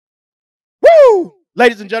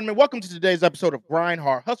Ladies and gentlemen, welcome to today's episode of Grind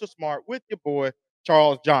Hard, Hustle Smart with your boy,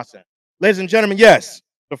 Charles Johnson. Ladies and gentlemen, yes,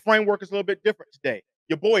 the framework is a little bit different today.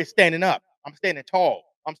 Your boy is standing up. I'm standing tall.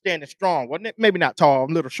 I'm standing strong. Well, maybe not tall.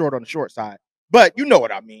 I'm a little short on the short side, but you know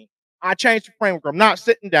what I mean. I changed the framework. I'm not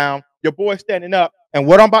sitting down. Your boy's standing up. And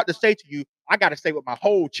what I'm about to say to you, I got to say with my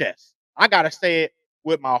whole chest. I got to say it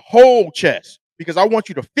with my whole chest because I want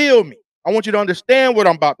you to feel me. I want you to understand what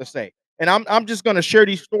I'm about to say. And I'm just going to share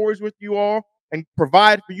these stories with you all and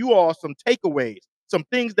provide for you all some takeaways, some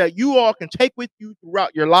things that you all can take with you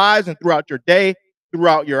throughout your lives and throughout your day,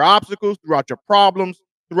 throughout your obstacles, throughout your problems,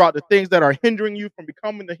 throughout the things that are hindering you from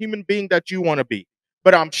becoming the human being that you want to be.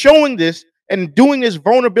 But I'm showing this and doing this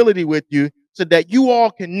vulnerability with you so that you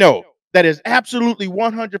all can know that is absolutely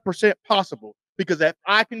 100% possible. Because if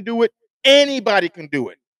I can do it, anybody can do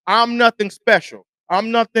it. I'm nothing special.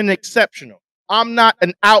 I'm nothing exceptional. I'm not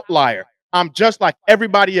an outlier. I'm just like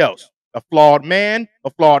everybody else. A flawed man, a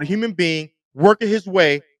flawed human being, working his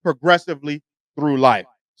way progressively through life.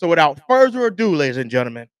 So without further ado, ladies and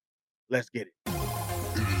gentlemen, let's get it. It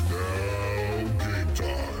is now game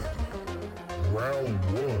time. Round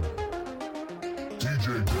one.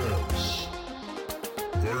 DJ Debs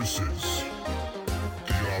versus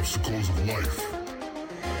the obstacles of life.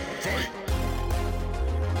 Fight!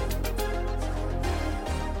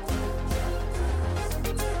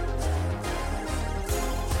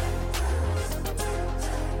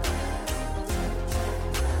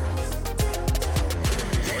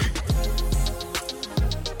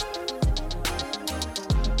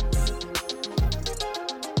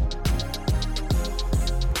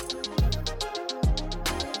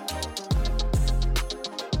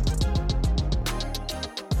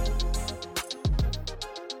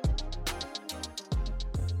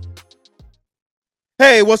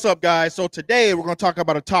 Hey, what's up, guys? So today we're going to talk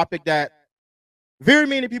about a topic that very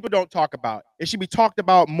many people don't talk about. It should be talked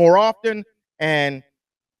about more often, and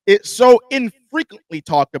it's so infrequently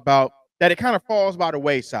talked about that it kind of falls by the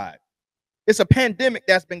wayside. It's a pandemic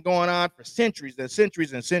that's been going on for centuries and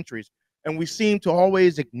centuries and centuries, and we seem to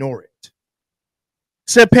always ignore it.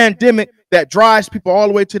 It's a pandemic that drives people all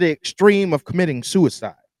the way to the extreme of committing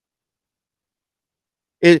suicide.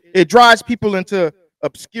 It drives people into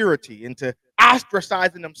obscurity, into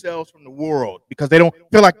ostracizing themselves from the world because they don't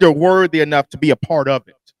feel like they're worthy enough to be a part of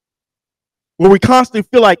it. Where we constantly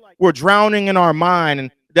feel like we're drowning in our mind,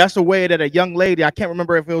 and that's a way that a young lady, I can't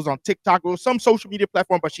remember if it was on TikTok or some social media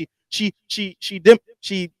platform, but she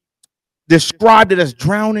described it as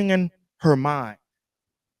drowning in her mind.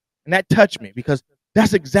 And that touched me because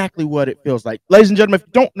that's exactly what it feels like. Ladies and gentlemen, if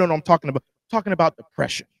you don't know what I'm talking about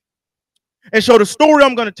depression. And so the story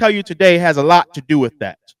I'm going to tell you today has a lot to do with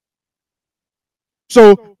that.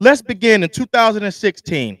 So let's begin in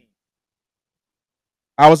 2016.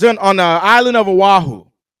 I was on the island of Oahu,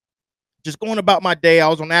 just going about my day. I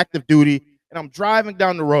was on active duty, and I'm driving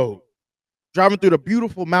down the road, driving through the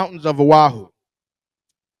beautiful mountains of Oahu.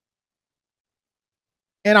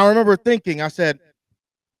 And I remember thinking, I said,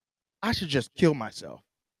 I should just kill myself.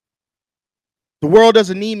 The world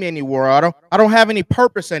doesn't need me anymore. I don't have any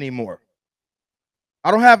purpose anymore.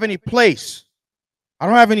 I don't have any place. I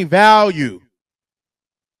don't have any value.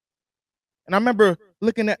 And I remember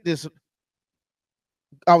looking at this.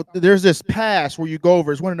 There's this pass where you go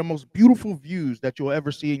over. It's one of the most beautiful views that you'll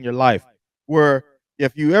ever see in your life. Where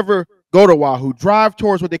if you ever go to Oahu, drive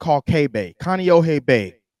towards what they call K-Bay, Kaneohe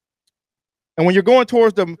Bay. And when you're going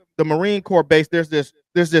towards the Marine Corps base, there's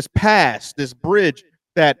this pass, this bridge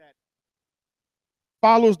that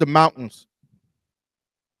follows the mountains.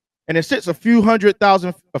 And it sits a few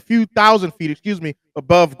thousand feet,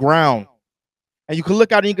 above ground. And you can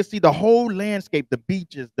look out and you can see the whole landscape, the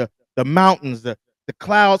beaches, the mountains, the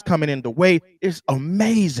clouds coming in. The way is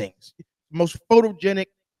amazing. It's the most photogenic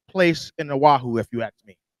place in Oahu, if you ask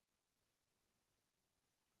me.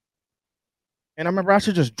 And I remember I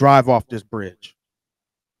should just drive off this bridge.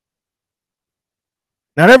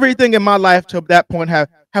 Now, everything in my life to that point had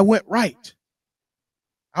went right.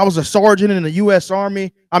 I was a sergeant in the U.S.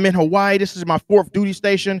 Army. I'm in Hawaii. This is my 4th duty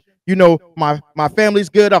station. You know, my family's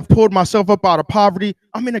good. I've pulled myself up out of poverty.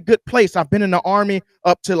 I'm in a good place. I've been in the Army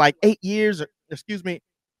up to like 8 years,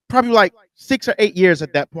 probably like 6 or 8 years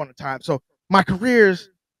at that point in time. So my career's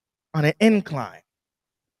on an incline.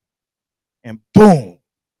 And boom,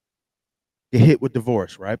 get hit with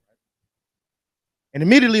divorce, right? And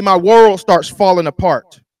immediately my world starts falling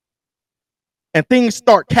apart. And things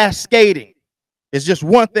start cascading. It's just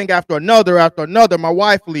one thing after another. My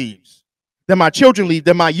wife leaves. Then my children leave.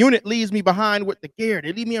 Then my unit leaves me behind with the gear.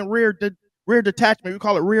 They leave me in rear detachment. We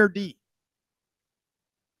call it rear D.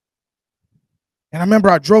 And I remember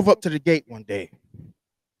I drove up to the gate one day.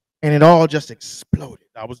 and it all just exploded.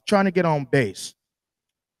 I was trying to get on base,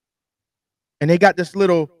 and they got this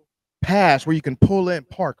little pass where you can pull in,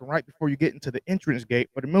 park right before you get into the entrance gate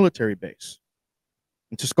for the military base,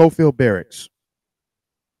 into Schofield Barracks.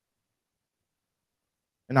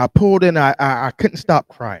 And I pulled in. I couldn't stop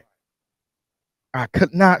crying. I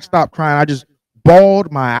could not stop crying. I just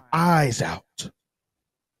bawled my eyes out.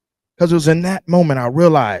 Because it was in that moment I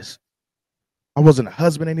realized I wasn't a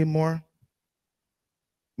husband anymore.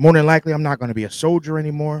 More than likely, I'm not going to be a soldier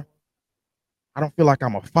anymore. I don't feel like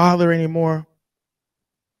I'm a father anymore.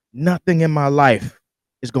 Nothing in my life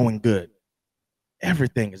is going good.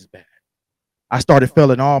 Everything is bad. I started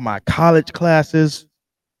failing all my college classes.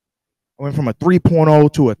 I went from a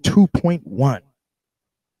 3.0 to a 2.1.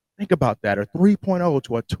 Think about that, a 3.0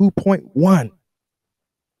 to a 2.1.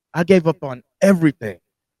 I gave up on everything.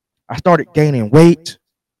 I started gaining weight,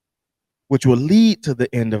 which will lead to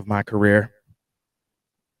the end of my career.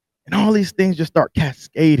 And all these things just start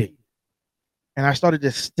cascading. And I started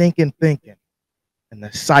just thinking, and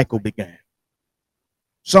the cycle began.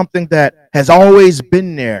 Something that has always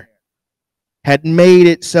been there had made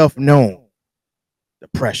itself known.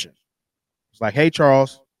 Depression. It's like, hey,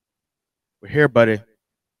 Charles, we're here, buddy.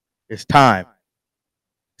 It's time.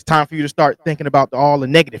 It's time for you to start thinking about all the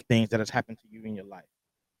negative things that has happened to you in your life.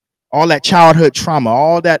 All that childhood trauma,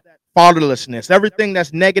 all that fatherlessness, everything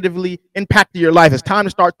that's negatively impacted your life. It's time to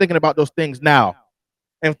start thinking about those things now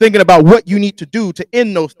and thinking about what you need to do to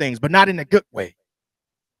end those things, but not in a good way.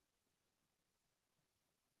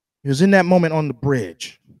 It was in that moment on the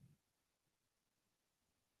bridge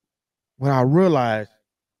when I realized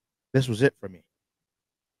this was it for me.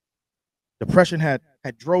 Depression had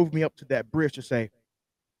drove me up to that bridge to say,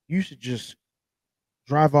 you should just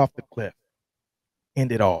drive off the cliff,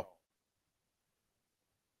 end it all.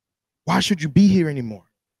 Why should you be here anymore?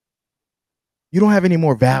 You don't have any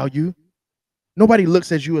more value. Nobody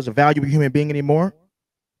looks at you as a valuable human being anymore.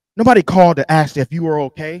 Nobody called to ask if you were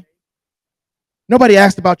okay. Nobody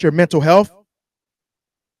asked about your mental health.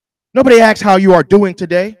 Nobody asked how you are doing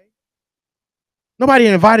today. Nobody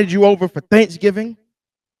invited you over for Thanksgiving.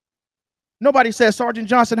 Nobody said, Sergeant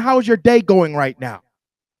Johnson, how is your day going right now?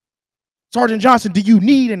 Sergeant Johnson, do you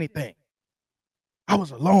need anything? I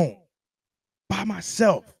was alone, by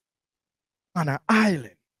myself, on an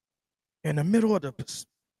island in the middle of the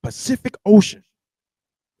Pacific Ocean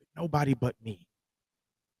with nobody but me.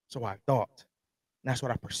 So I thought, and that's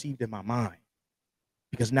what I perceived in my mind.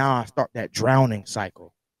 Because now I start that drowning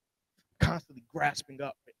cycle, constantly grasping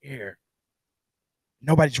up the air.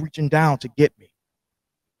 Nobody's reaching down to get me.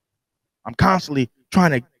 I'm constantly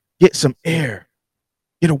trying to get some air,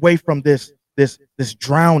 get away from this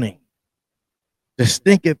drowning, this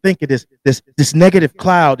thinking, this negative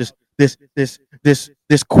cloud,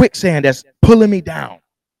 this quicksand that's pulling me down.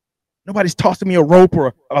 Nobody's tossing me a rope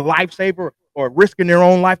or a lifesaver or risking their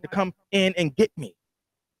own life to come in and get me.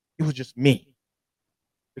 It was just me.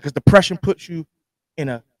 Because depression puts you in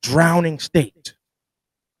a drowning state.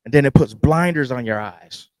 And then it puts blinders on your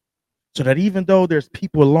eyes. So that even though there's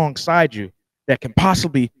people alongside you that can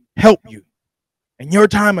possibly help you in your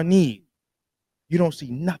time of need, you don't see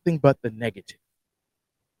nothing but the negative.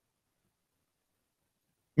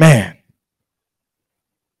 Man.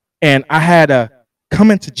 And I had a come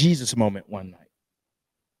into Jesus moment one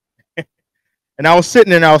night. And I was sitting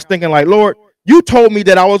there and I was thinking like, Lord, you told me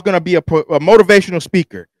that I was going to be a motivational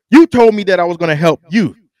speaker. You told me that I was going to help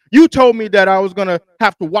you. You told me that I was going to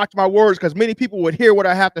have to watch my words because many people would hear what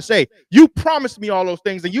I have to say. You promised me all those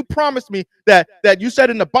things, and you promised me that you said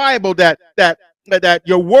in the Bible that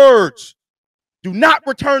your words do not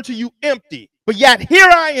return to you empty. But yet here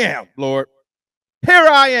I am, Lord. Here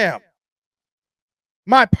I am.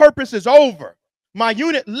 My purpose is over. My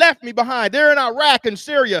unit left me behind. They're in Iraq and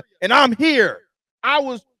Syria, and I'm here.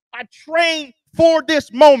 I trained for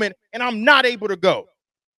this moment, and I'm not able to go.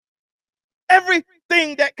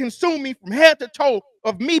 Everything that consumed me from head to toe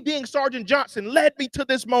of me being Sergeant Johnson led me to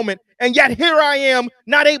this moment, and yet here I am,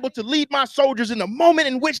 not able to lead my soldiers in the moment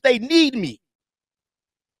in which they need me.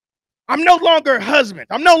 I'm no longer a husband.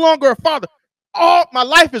 I'm no longer a father. All my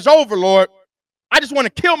life is over, Lord. I just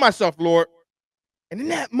want to kill myself, Lord. And in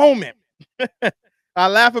that moment, I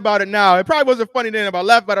laugh about it now. It probably wasn't funny then, but I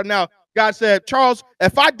laugh about it now. God said, Charles,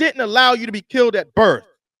 if I didn't allow you to be killed at birth,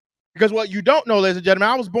 because what you don't know, ladies and gentlemen,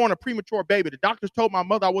 I was born a premature baby. The doctors told my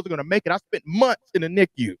mother I wasn't going to make it. I spent months in the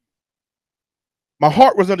NICU. My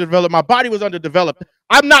heart was underdeveloped. My body was underdeveloped.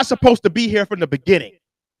 I'm not supposed to be here from the beginning.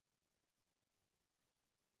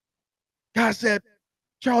 God said,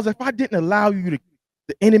 Charles, if I didn't allow you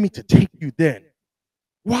the enemy to take you then,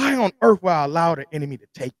 why on earth will I allow the enemy to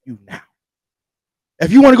take you now?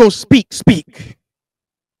 If you want to go speak, speak.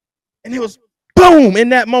 And it was boom. In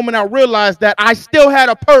that moment, I realized that I still had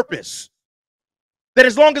a purpose. That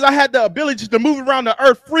as long as I had the ability to move around the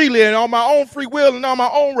earth freely and on my own free will and on my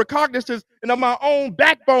own recognizance and on my own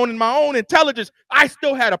backbone and my own intelligence, I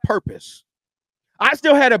still had a purpose. I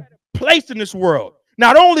still had a place in this world.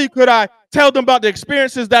 Not only could I tell them about the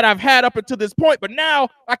experiences that I've had up until this point, but now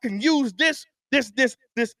I can use this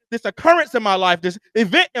occurrence in my life, this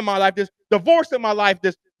event in my life, this divorce in my life,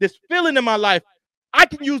 this feeling in my life. I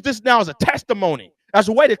can use this now as a testimony, as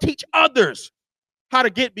a way to teach others how to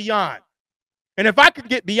get beyond. And if I can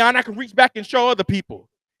get beyond, I can reach back and show other people.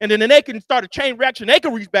 And then they can start a chain reaction. They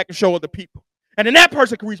can reach back and show other people. And then that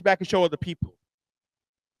person can reach back and show other people.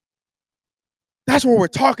 That's what we're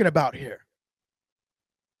talking about here.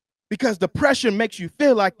 Because depression makes you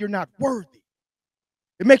feel like you're not worthy.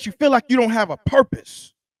 It makes you feel like you don't have a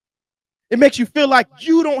purpose. It makes you feel like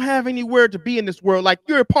you don't have anywhere to be in this world, like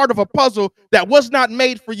you're a part of a puzzle that was not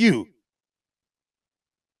made for you.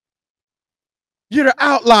 You're the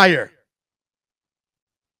outlier.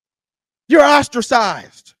 You're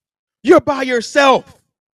ostracized. You're by yourself.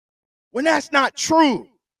 When that's not true.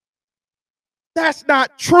 That's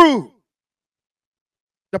not true.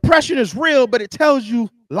 Depression is real, but it tells you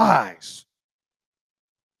lies.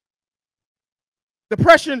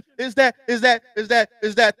 Depression is that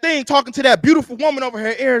thing talking to that beautiful woman over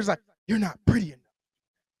her ears like, you're not pretty enough.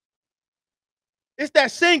 It's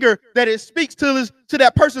that singer that it speaks to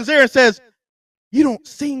that person's ear and says, you don't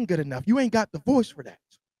sing good enough. You ain't got the voice for that.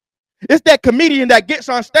 It's that comedian that gets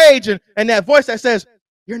on stage and that voice that says,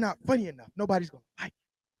 you're not funny enough. Nobody's going to like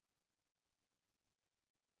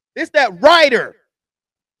you. It's that writer.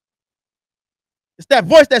 It's that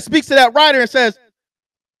voice that speaks to that writer and says,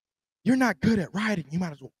 you're not good at writing. You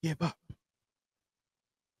might as well give up.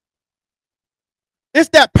 It's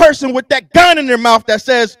that person with that gun in their mouth that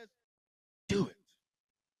says, do it.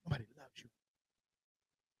 Nobody loves you.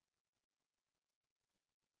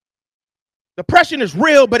 Depression is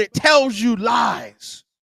real, but it tells you lies.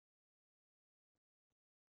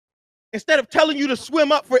 Instead of telling you to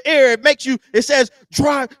swim up for air, it says,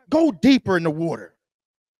 go deeper in the water.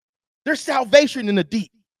 There's salvation in the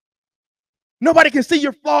deep. Nobody can see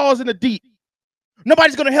your flaws in the deep.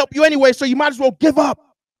 Nobody's going to help you anyway, so you might as well give up.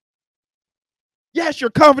 Yes,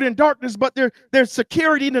 you're covered in darkness, but there's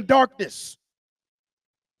security in the darkness.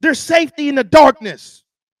 There's safety in the darkness.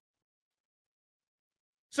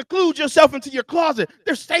 Seclude yourself into your closet.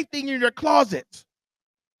 There's safety in your closet.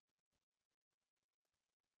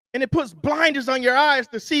 And it puts blinders on your eyes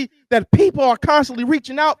to see that people are constantly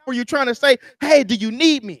reaching out for you, trying to say, hey, do you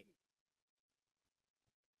need me?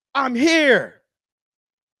 I'm here.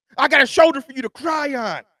 I got a shoulder for you to cry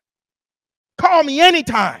on. Call me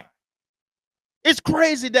anytime. It's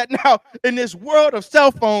crazy that now in this world of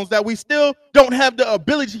cell phones that we still don't have the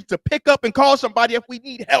ability to pick up and call somebody if we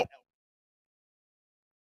need help.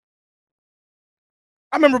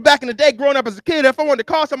 I remember back in the day growing up as a kid, if I wanted to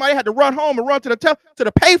call somebody, I had to run home and run to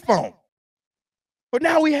the payphone. But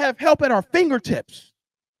now we have help at our fingertips.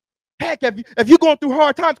 Heck, if you're going through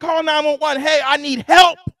hard times, call 911. Hey, I need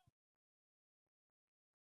help.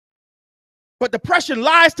 But depression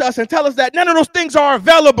lies to us and tells us that none of those things are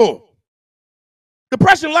available.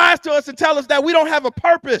 Depression lies to us and tells us that we don't have a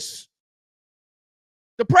purpose.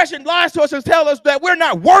 Depression lies to us and tells us that we're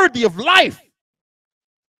not worthy of life.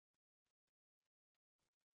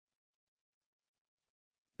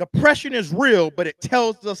 Depression is real, but it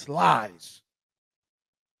tells us lies.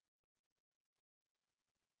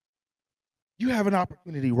 You have an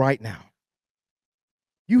opportunity right now.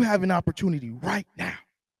 You have an opportunity right now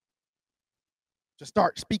to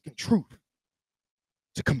start speaking truth,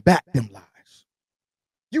 to combat them lies.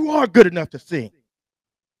 You are good enough to sing.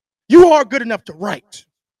 You are good enough to write.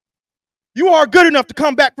 You are good enough to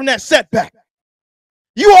come back from that setback.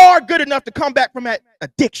 You are good enough to come back from that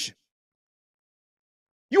addiction.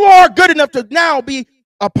 You are good enough to now be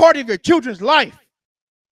a part of your children's life.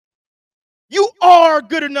 You are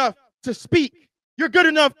good enough to speak. You're good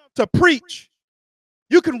enough to preach.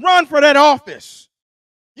 You can run for that office.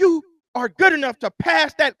 You are good enough to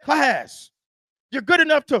pass that class. You're good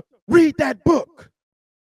enough to read that book.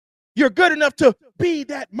 You're good enough to be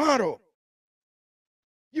that model.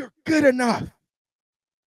 You're good enough.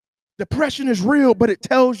 Depression is real, but it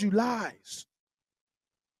tells you lies.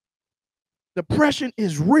 Depression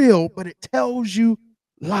is real, but it tells you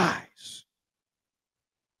lies.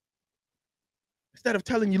 Instead of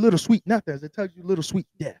telling you little sweet nothings, it tells you little sweet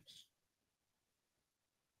deaths.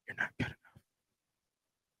 You're not good enough.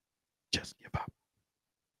 Just give up.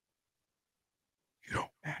 You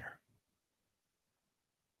don't matter.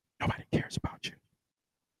 Nobody cares about you.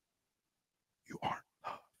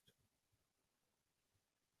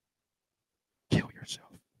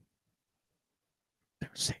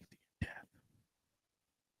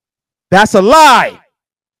 That's a lie.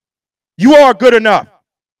 You are good enough.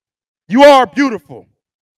 You are beautiful.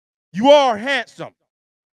 You are handsome.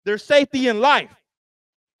 There's safety in life.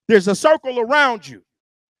 There's a circle around you.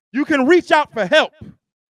 You can reach out for help.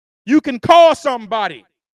 You can call somebody.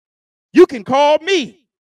 You can call me.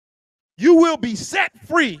 You will be set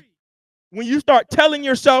free when you start telling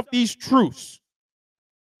yourself these truths.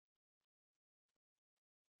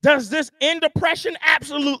 Does this end depression?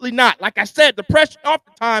 Absolutely not. Like I said, depression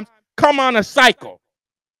oftentimes come on a cycle.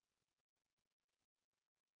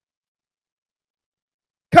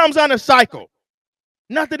 Comes on a cycle.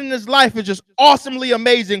 Nothing in this life is just awesomely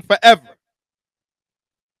amazing forever.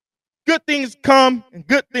 Good things come and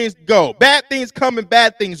good things go. Bad things come and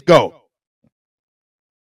bad things go.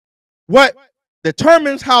 What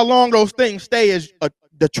determines how long those things stay is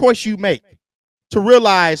the choice you make to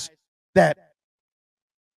realize that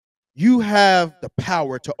you have the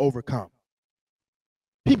power to overcome.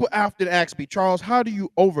 People often ask me, Charles, how do you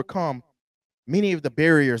overcome many of the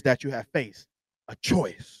barriers that you have faced? A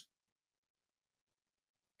choice.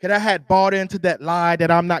 Could I have bought into that lie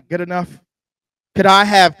that I'm not good enough? Could I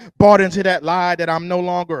have bought into that lie that I'm no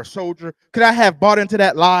longer a soldier? Could I have bought into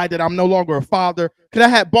that lie that I'm no longer a father? Could I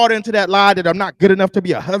have bought into that lie that I'm not good enough to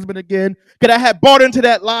be a husband again? Could I have bought into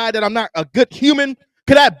that lie that I'm not a good human?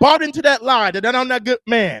 Could I have bought into that lie that I'm not a good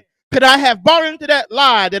man? Could I have bought into that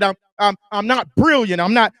lie that I'm not brilliant,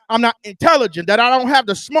 I'm not intelligent, that I don't have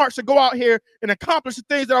the smarts to go out here and accomplish the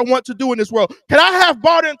things that I want to do in this world? Could I have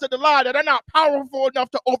bought into the lie that I'm not powerful enough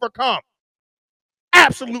to overcome?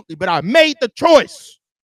 Absolutely, but I made the choice.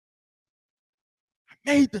 I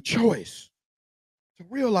made the choice to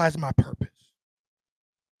realize my purpose,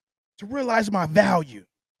 to realize my value,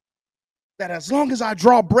 that as long as I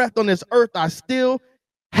draw breath on this earth, I still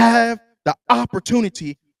have the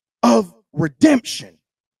opportunity of redemption.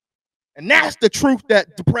 And that's the truth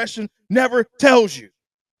that depression never tells you.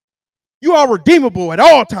 You are redeemable at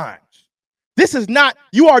all times. This is not,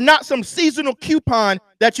 you are not some seasonal coupon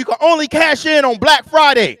that you can only cash in on Black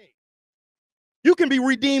Friday. You can be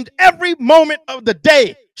redeemed every moment of the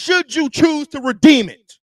day, should you choose to redeem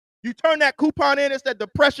it. You turn that coupon in, it's that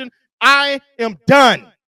depression, I am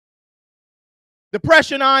done.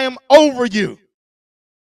 Depression, I am over you.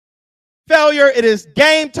 Failure, it is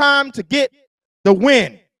game time to get the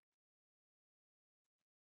win.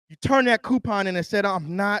 You turn that coupon in and said,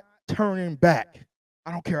 I'm not turning back.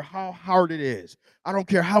 I don't care how hard it is. I don't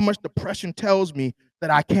care how much depression tells me that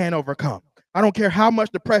I can't overcome. I don't care how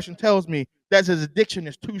much depression tells me that this addiction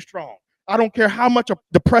is too strong. I don't care how much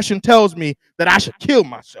depression tells me that I should kill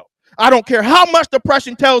myself. I don't care how much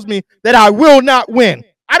depression tells me that I will not win.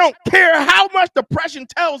 I don't care how much depression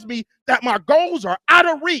tells me that my goals are out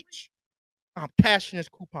of reach. I'm cashing this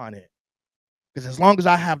coupon in. Because as long as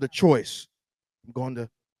I have the choice, I'm going to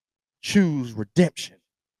choose redemption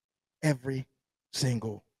every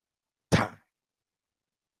single time.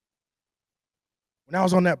 When I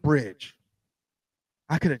was on that bridge,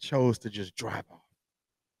 I could have chose to just drive off.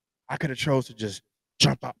 I could have chose to just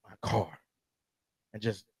jump out my car and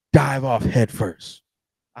just dive off head first.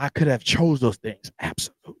 I could have chose those things,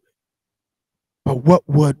 absolutely. But what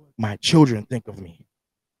would my children think of me?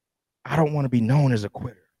 I don't want to be known as a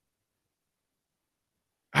quitter.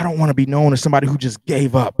 I don't want to be known as somebody who just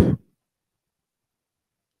gave up.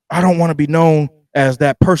 I don't want to be known as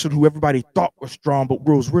that person who everybody thought was strong but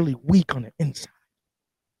was really weak on the inside.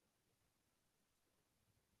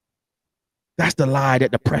 That's the lie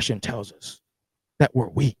that depression tells us, that we're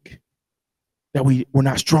weak, that we're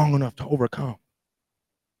not strong enough to overcome,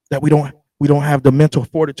 that we don't have the mental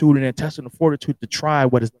fortitude and intestinal fortitude to try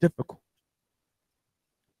what is difficult.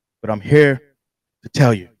 But I'm here to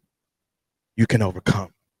tell you, you can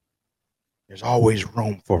overcome. There's always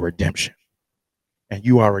room for redemption. And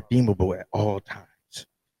you are redeemable at all times.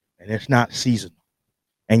 And it's not seasonal.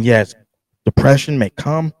 And yes, depression may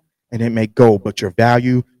come and it may go, but your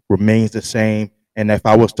value remains the same. And if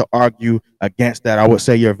I was to argue against that, I would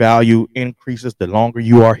say your value increases the longer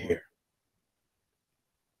you are here.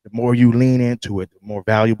 The more you lean into it, the more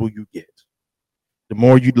valuable you get. The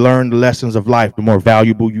more you learn the lessons of life, the more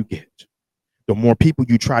valuable you get. The more people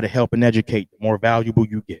you try to help and educate, the more valuable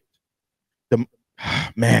you get.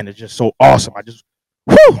 Man, it's just so awesome.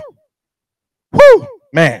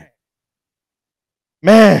 Man,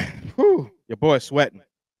 your boy's sweating.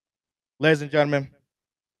 Ladies and gentlemen,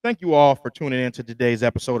 thank you all for tuning in to today's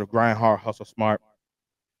episode of Grind Hard, Hustle Smart.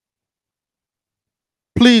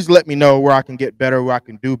 Please let me know where I can get better, where I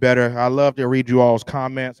can do better. I love to read you all's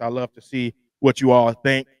comments. I love to see what you all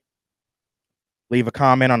think. Leave a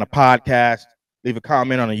comment on the podcast. Leave a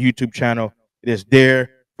comment on the YouTube channel. It is there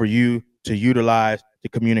for you to utilize to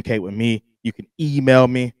communicate with me. You can email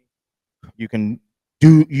me. You can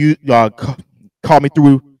call me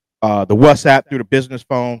through the WhatsApp, through the business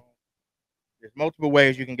phone. There's multiple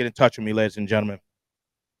ways you can get in touch with me, ladies and gentlemen.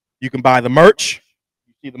 You can buy the merch.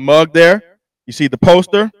 You see the mug there. You see the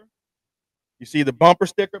poster. You see the bumper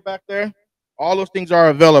sticker back there. All those things are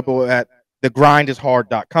available at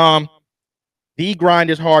thegrindishard.com.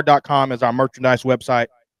 Thegrindishard.com is our merchandise website.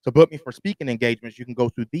 To book me for speaking engagements, you can go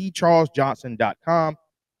to thecharlesjohnson.com.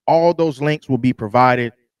 All those links will be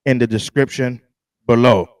provided in the description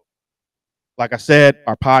below. Like I said,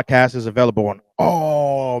 our podcast is available on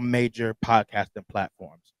all major podcasting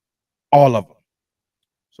platforms, all of them.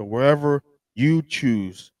 So wherever you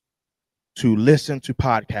choose to listen to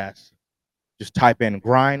podcasts, just type in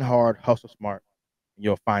Grind Hard, Hustle Smart, and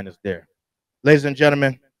you'll find us there. Ladies and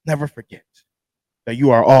gentlemen, never forget that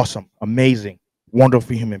you are awesome, amazing,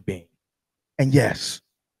 wonderful human being. And yes,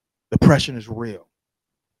 depression is real,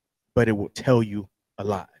 but it will tell you a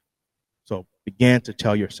lie. So begin to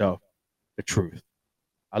tell yourself the truth.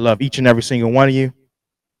 I love each and every single one of you.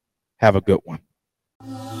 Have a good one.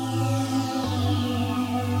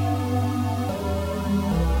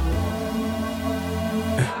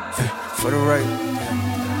 For the rugged,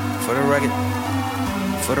 for the rugged,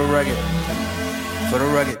 for the rugged, for the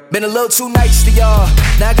rugged. Been a little too nice to y'all.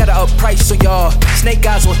 Now I gotta up price on y'all. Snake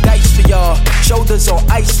eyes on dice for y'all. Shoulders on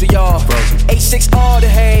ice for y'all. 8-6 all the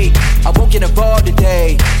hate. I won't get involved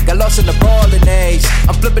today. Got lost in the ball and A's.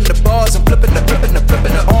 I'm flipping the bars. I'm flipping the.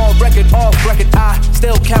 On record, off record. I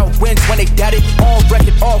still count wins when they doubt it. On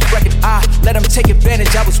record, off record. I let them take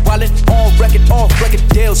advantage. I was wildin'. On record, off record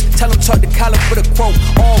deals. Tell them talk to Colin for the quote.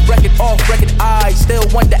 On record, off record. I still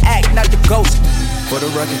want to act, not the ghost. For the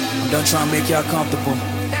record, I'm done trying to make y'all comfortable.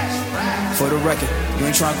 For the record, you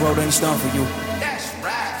ain't trying to grow, then it's done for you.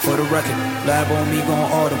 For the record, lab on me going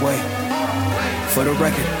all the way. For the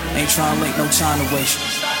record, ain't trying to link, no time to waste.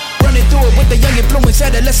 Running through it with the young influence,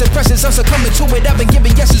 adolescent presence, I'm succumbing to it. I've been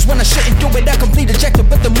giving yeses when I shouldn't do it. I complete ejected,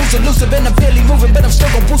 but the moves elusive, and I'm barely moving, but I'm still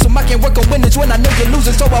gon' boost them. I can't work on winners when I know you're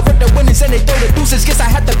losing, so I work the winners and they throw the deuces. Guess I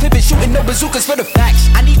had to pivot, shooting no bazookas for the facts.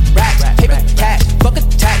 I need racks, paper cash, fuck a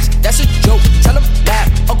tax, that's a joke. Tell them laugh,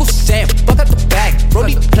 Uncle Sam, fuck out the bag.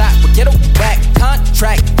 Brody plot, but get a whack.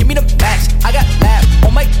 Contract, give me the max. I got lab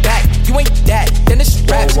on my back. You ain't that, then it's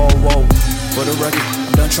raps. Whoa, whoa, whoa. For the record,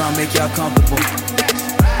 I'm done trying to make y'all comfortable.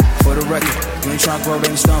 For the record, you ain't tryna grow,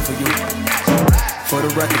 then it's done for you. For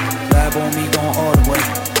the record, lab on me going all the way.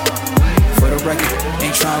 For the record,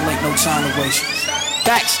 ain't tryna link, no time to waste.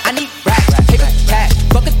 Facts, I need racks, paper cash,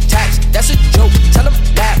 fuck a tax, that's a joke. Tell them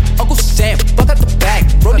laugh, Uncle Sam, fuck out the bag.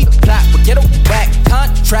 Brody plot, but get a whack.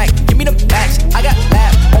 Contract, give me the max. I got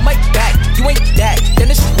lab on my back. You ain't that,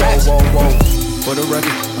 then it's raps. Whoa, whoa, whoa. For the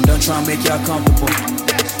record, I'm done tryna make y'all comfortable.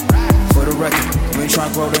 For the record, you ain't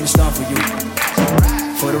tryna grow, then it's done for you.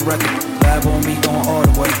 For the record, lab on me going all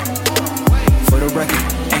the way. For the record,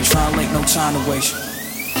 ain't tryna link, no time to waste.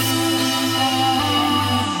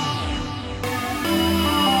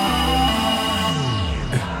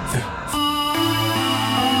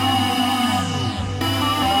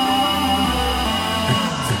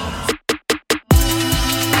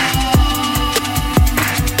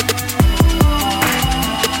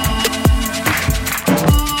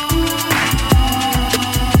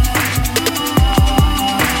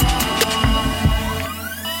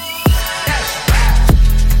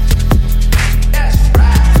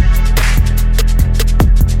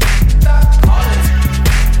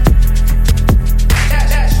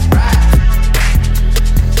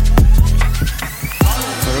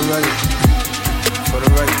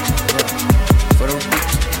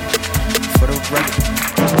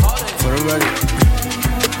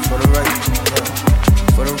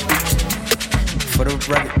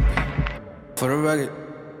 For the record.